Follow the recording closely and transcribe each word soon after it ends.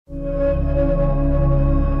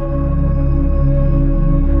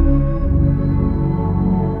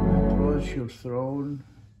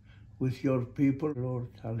with your people, Lord.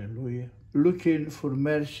 Hallelujah. Looking for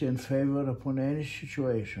mercy and favor upon any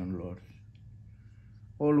situation, Lord.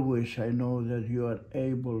 Always I know that you are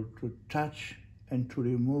able to touch and to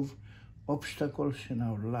remove obstacles in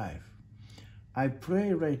our life. I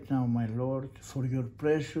pray right now, my Lord, for your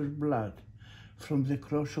precious blood from the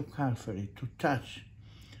cross of Calvary to touch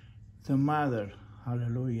the mother,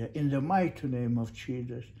 hallelujah, in the mighty name of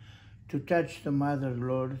Jesus, to touch the mother,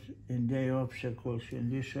 Lord, in their obstacles in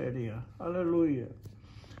this area, hallelujah.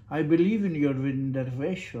 I believe in your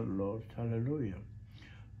intervention, Lord, hallelujah.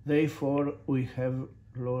 Therefore, we have,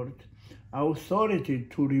 Lord, authority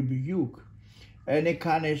to rebuke any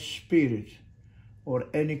kind of spirit or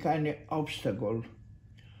any kind of obstacle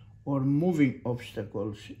or moving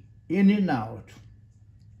obstacles in and out.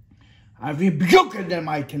 I rebuke in the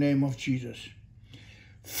mighty name of Jesus.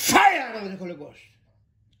 Fire of the Holy Ghost.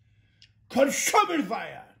 Consuming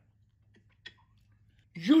fire.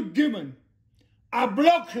 You demon, I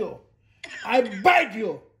block you. I bite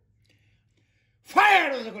you.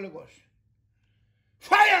 Fire of the Holy Ghost.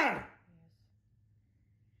 Fire.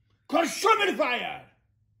 Consuming fire.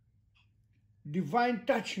 Divine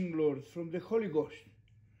touching, Lord, from the Holy Ghost.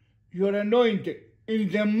 You are anointed in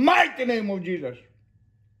the mighty name of Jesus.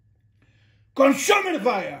 Consuming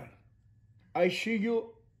fire. I see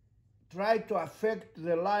you try to affect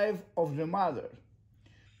the life of the mother.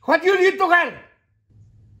 What you did to her?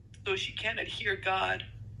 So she cannot hear God.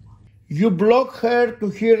 You block her to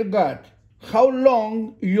hear God. How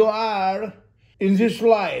long you are in this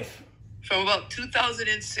life? From about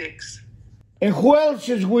 2006. And who else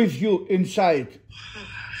is with you inside?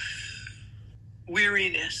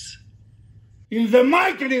 Weariness. In the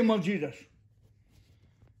mighty name of Jesus.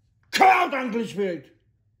 Come out, unclean spirit.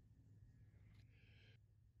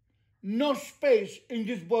 No space in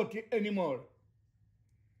this body anymore.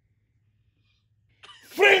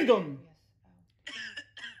 Freedom.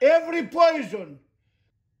 Every poison.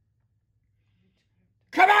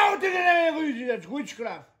 Come out in the name of Jesus.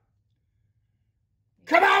 Witchcraft.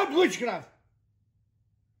 Come out, witchcraft.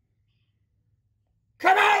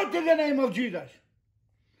 Come out in the name of Jesus.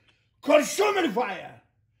 Consuming fire.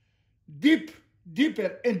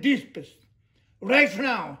 Deeper and deepest. Right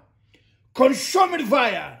now. Consuming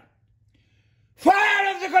fire.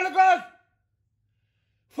 Fire of the Holy Ghost.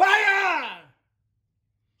 Fire.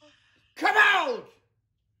 Come out.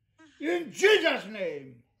 In Jesus'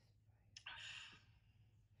 name.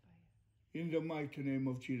 In the mighty name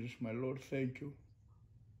of Jesus, my Lord, thank you.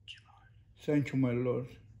 Thank you, my Lord.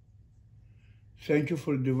 Thank you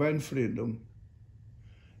for divine freedom.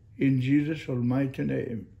 In Jesus' almighty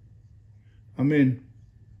name. Amen.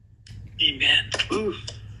 Amen. Ooh.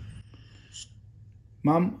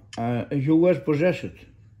 Mom, you were possessed.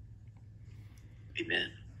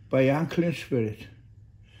 Amen. By unclean spirit.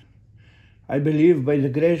 I believe by the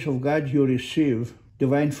grace of God you receive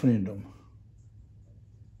divine freedom.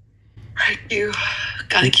 Thank you.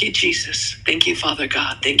 Thank you, Jesus. Thank you, Father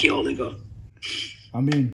God. Thank you, Holy Ghost. Amen.